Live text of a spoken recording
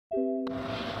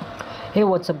Hey,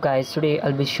 what's up guys? Today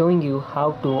I'll be showing you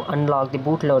how to unlock the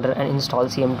bootloader and install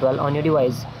CM12 on your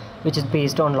device, which is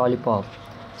based on Lollipop.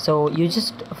 So you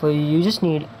just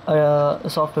need a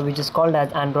software which is called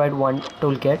as Android One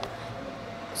Toolkit.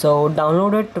 So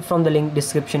download it from the link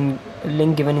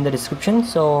given in the description.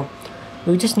 So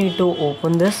you just need to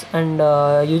open this and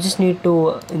you just need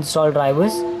to install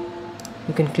drivers.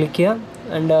 You can click here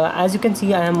and as you can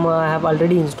see I have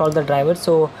already installed the driver.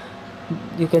 So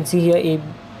you can see here a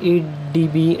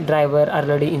ADB driver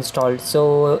already installed.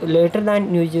 So later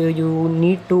than you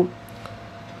need to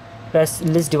press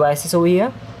list devices over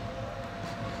here.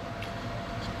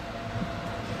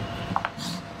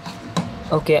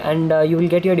 Okay, and you will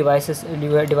get your device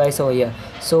over here.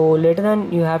 So later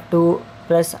than you have to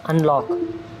press unlock.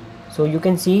 So you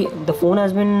can see the phone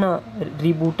has been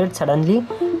rebooted suddenly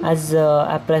as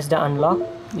I pressed the unlock.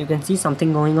 You can see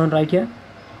something going on right here.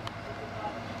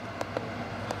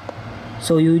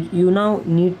 So you now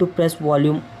need to press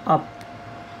volume up.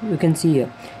 You can see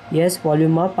here, yes,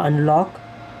 volume up, unlock,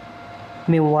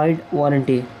 may void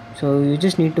warranty. So you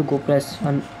just need to go press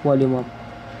volume up.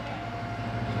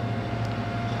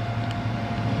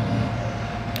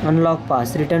 Unlock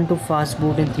pass, return to fast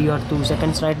boot in 3 or 2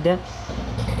 seconds right there.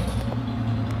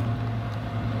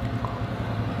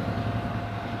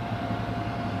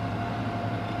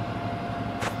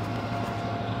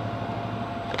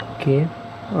 Okay,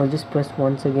 I'll just press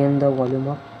once again the volume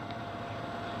up.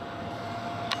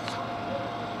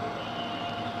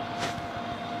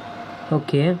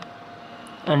 Okay,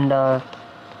 and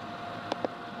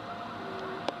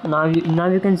now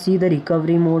you can see the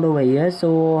recovery mode over here.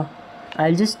 So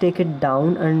I'll just take it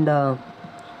down and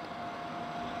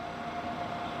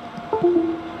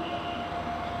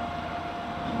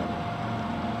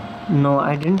no,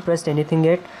 I didn't press anything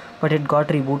yet, but it got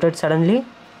rebooted suddenly.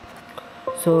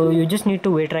 So you just need to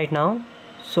wait right now.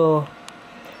 So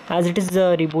as it is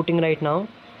rebooting right now.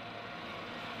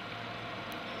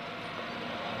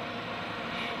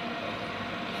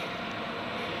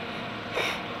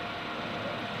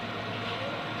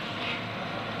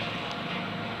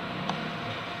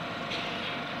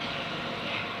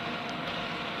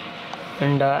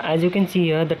 And as you can see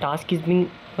here, the task is being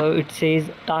it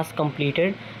says task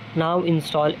completed. Now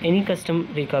install any custom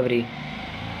recovery.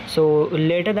 So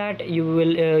later that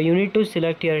you need to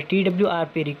select your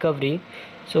TWRP recovery.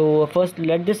 So first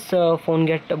let this phone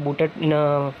get booted in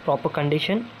a proper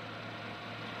condition.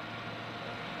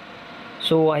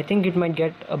 So I think it might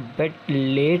get a bit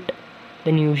late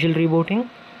than usual rebooting.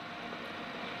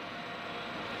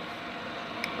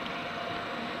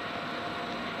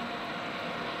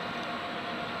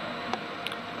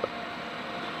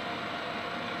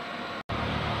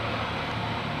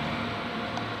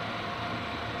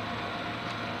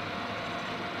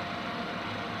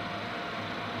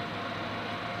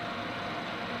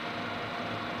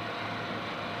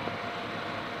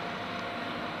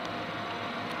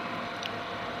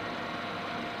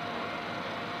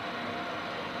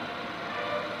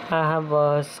 I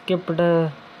have skipped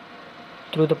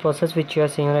through the process which you are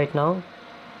seeing right now.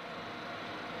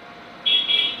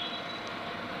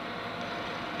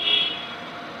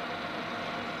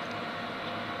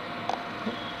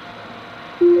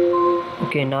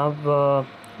 Okay, now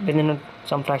within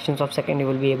some fractions of second you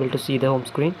will be able to see the home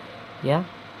screen. Yeah,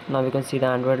 now you can see the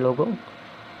Android logo.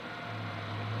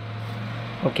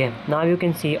 Okay, now you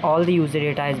can see all the user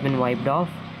data has been wiped off.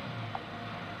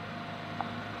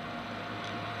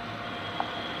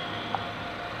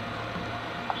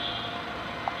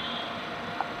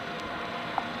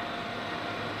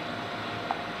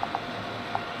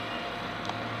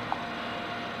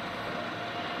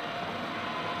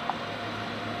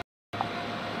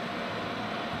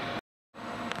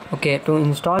 Okay, to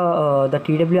install the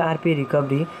TWRP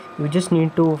recovery, you just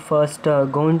need to first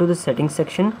go into the settings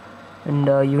section and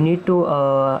you need to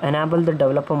enable the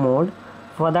developer mode.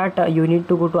 For that you need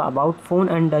to go to about phone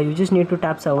and you just need to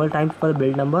tap several times for the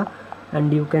build number,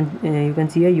 and you can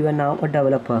see here you are now a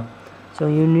developer. So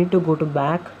you need to go to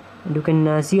back and you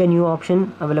can see a new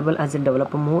option available as a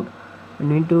developer mode. You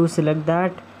need to select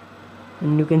that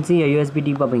and you can see a USB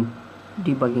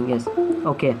debugging, yes.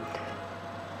 Okay,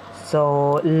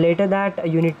 so later that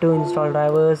you need to install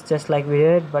drivers just like we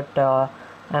did, but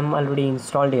I'm already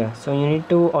installed here. So you need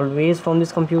to always from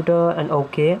this computer and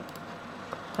OK,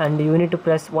 and you need to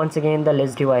press once again the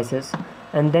list devices,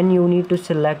 and then you need to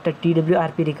select a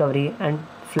TWRP recovery and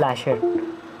flash it.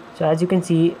 So as you can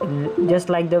see, just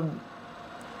like the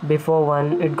before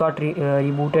one, it got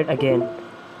rebooted again.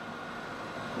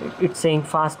 It's saying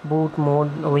fast boot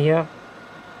mode over here.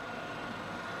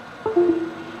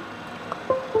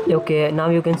 Okay, now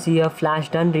you can see a flash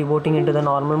done, rebooting into the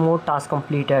normal mode, task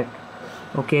completed.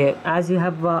 Okay, as you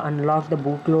have unlocked the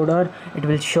bootloader, it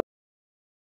will show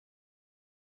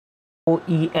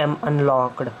OEM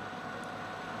unlocked.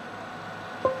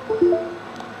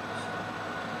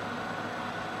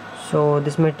 So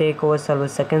this may take over several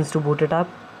seconds to boot it up.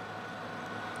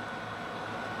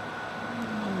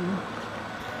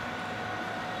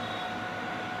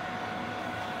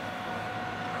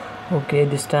 Okay,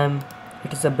 this time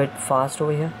it is a bit fast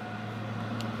over here.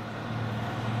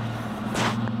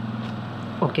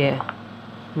 Okay,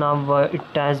 now it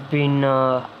has been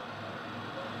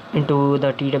into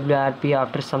the TWRP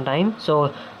after some time.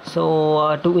 So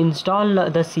to install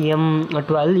the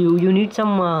CM12, you need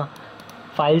some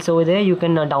files over there. You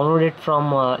can download it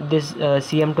from this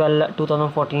CM12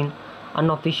 2014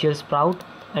 unofficial Sprout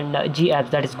and G apps,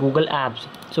 that is Google Apps.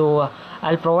 So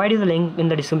I'll provide you the link in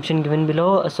the description given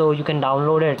below, so you can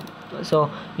download it.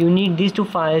 So you need these two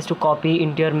files to copy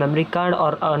into your memory card,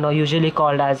 or no, usually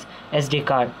called as SD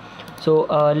card. So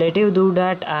later you do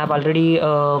that. I have already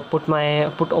put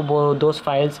those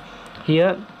files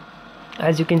here.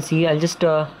 As you can see, I'll just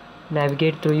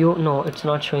navigate through you. No, it's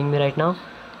not showing me right now.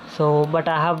 So but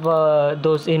I have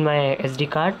those in my SD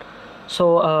card.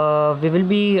 So we will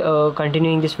be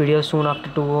continuing this video soon after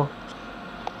 2.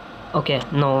 Okay,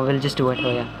 no, we'll just do it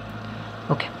here.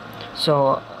 Okay,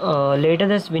 so later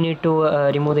this we need to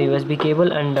remove the USB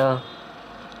cable, and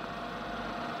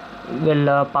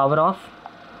we'll power off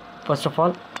first of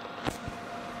all.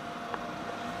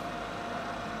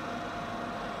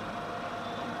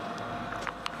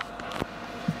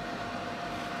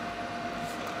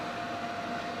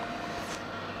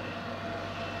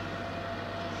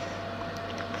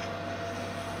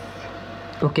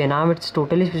 Okay, now it's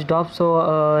totally switched off.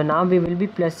 So now we will be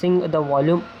pressing the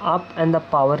volume up and the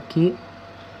power key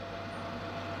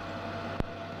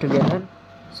together.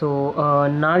 So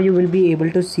now you will be able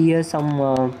to see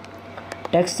some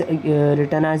text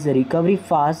written as recovery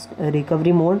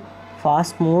mode,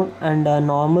 fast mode, and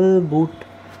normal boot,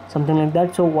 something like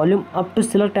that. So volume up to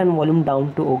select and volume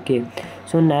down to OK.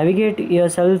 So navigate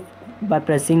yourself by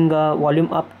pressing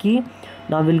volume up key.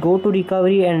 Now we'll go to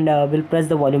recovery, and we'll press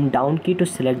the volume down key to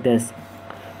select this.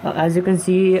 As you can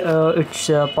see, it's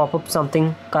pop up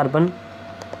something karbonn.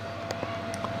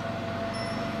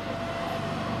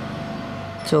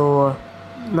 So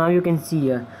now you can see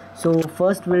here. So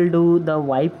first we'll do the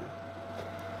wipe.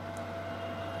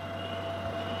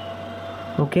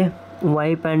 Okay,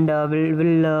 wipe, and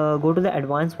we'll go to the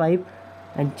advanced wipe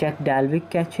and check Dalvik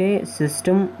cache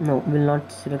system. No, we'll not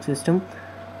select system.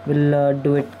 We'll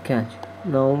do it cache.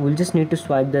 Now we'll just need to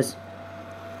swipe this.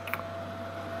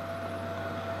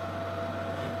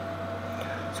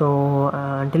 So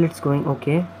until it's going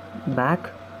okay,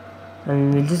 back,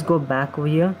 and we'll just go back over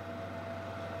here.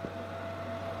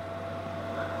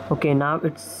 Okay, now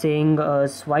it's saying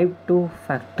swipe to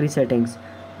factory settings.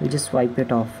 We'll just swipe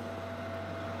it off.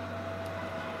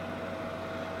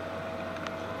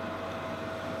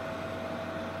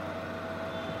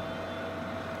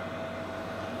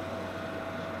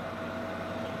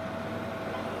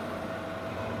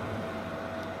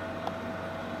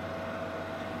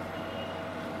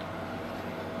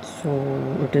 So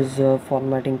it is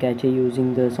formatting cache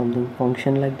using the something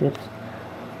function like this.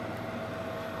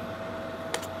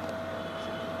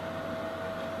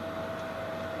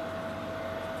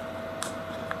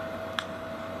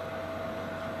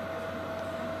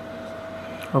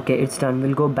 Okay, it's done.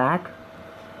 We'll go back,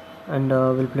 and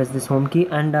we'll press this home key,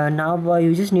 and now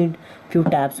you just need few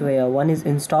tabs here. One is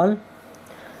install,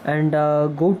 and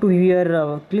go to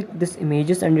here, click this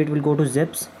images, and it will go to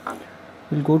zips.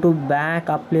 We'll go to back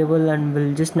up level, and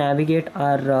we'll just navigate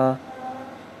our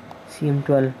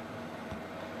CM12.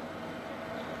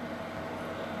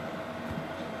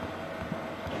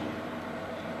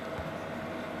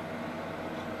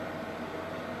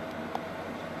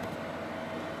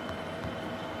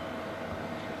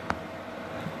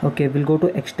 Okay, we'll go to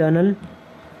external.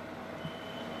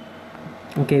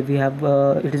 Okay, we have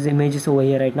it is images over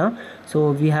here right now.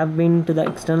 So we have been to the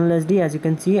external SD, as you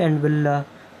can see, and we'll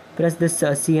press this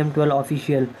CM12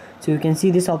 official. So you can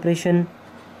see this operation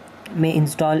may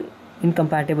install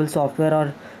incompatible software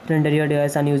or render your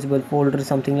device unusable folder,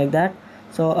 something like that.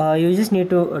 So you just need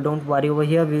to don't worry over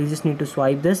here. We just need to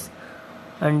swipe this,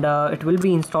 and it will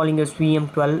be installing a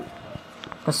CM12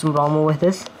 custom ROM over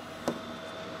this.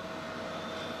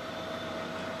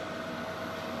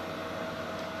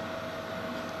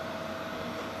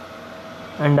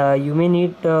 And you may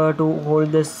need to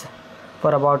hold this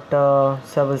for about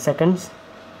several seconds.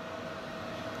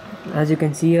 As you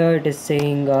can see here, it is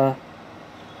saying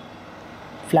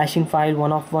flashing file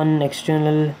 1 of 1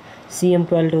 external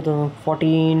CM12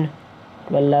 2014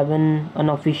 11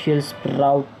 unofficial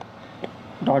sprout.zip.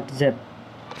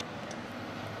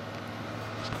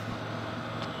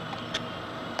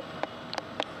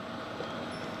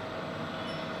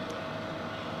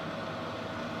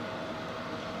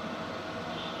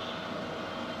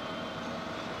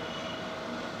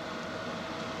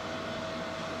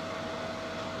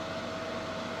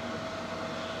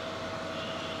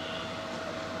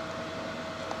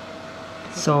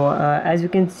 So as you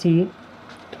can see,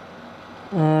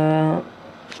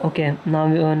 okay,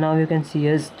 now you can see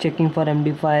us checking for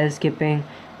MD files, skipping,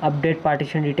 update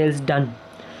partition details, done.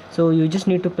 So you just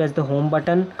need to press the home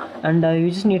button, and you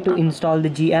just need to install the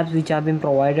G apps which have been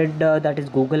provided, that is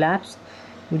Google Apps.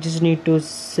 You just need to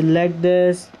select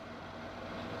this,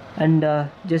 and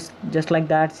just like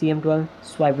that, CM12,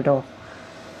 swipe it off.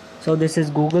 So this is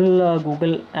Google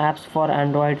Apps for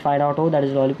Android 5.0, that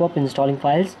is Lollipop, installing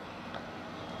files.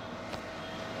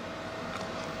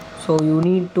 So you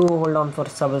need to hold on for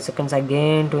several seconds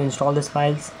again to install these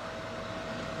files.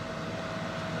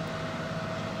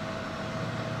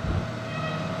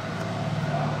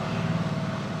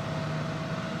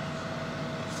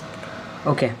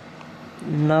 Okay,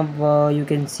 now you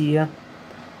can see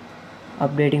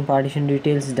updating partition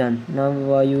details, done.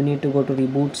 Now you need to go to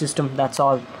reboot system. That's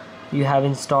all. You have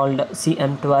installed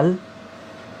CM12.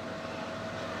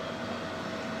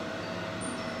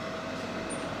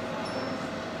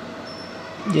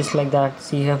 Just like that,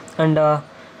 see here. And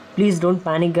please don't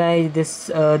panic, guys.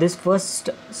 This first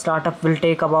startup will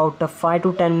take about 5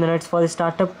 to 10 minutes for the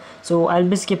startup, so I'll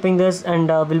be skipping this, and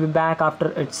we'll be back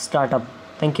after its startup.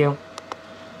 Thank you.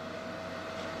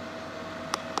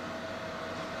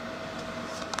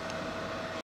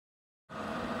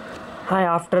 Hi,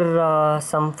 after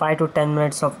some 5 to 10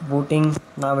 minutes of booting,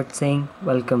 now it's saying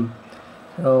welcome.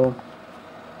 So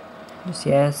just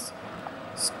yes,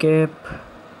 skip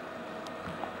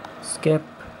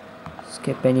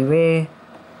anyway,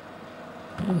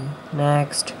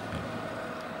 next.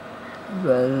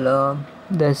 Well,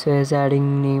 this is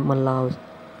adding name allows.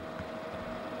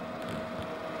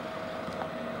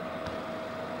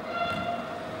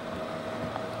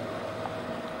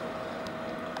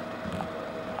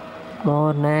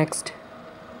 More, next.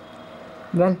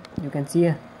 Well, you can see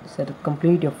here, setup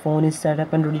complete, your phone is set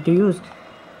up and ready to use.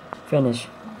 Finish.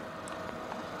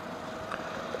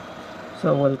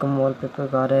 So welcome wallpaper,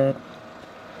 got it.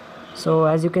 So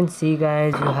as you can see,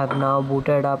 guys, you have now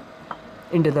booted up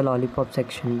into the Lollipop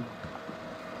section.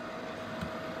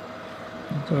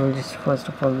 So just first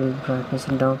of all we'll brightness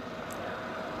it down.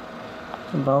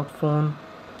 About phone,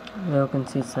 you can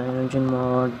see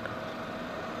CyanogenMod.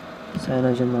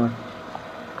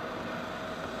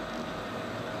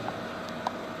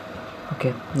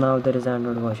 Okay, now there is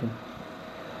Android version.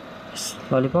 Yes,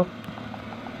 Lollipop.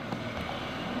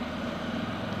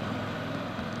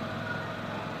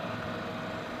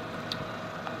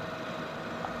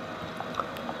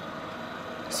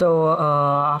 So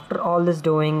after all this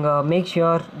doing, make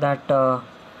sure that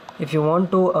if you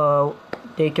want to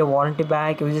take your warranty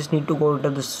back, you just need to go to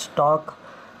the stock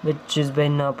which has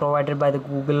been provided by the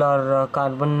Google or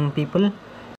Karbonn people.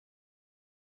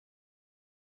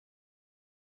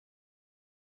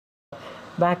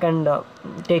 Back and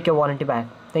take your warranty back.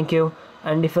 Thank you.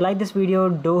 And if you like this video,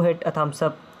 do hit a thumbs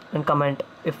up and comment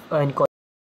if any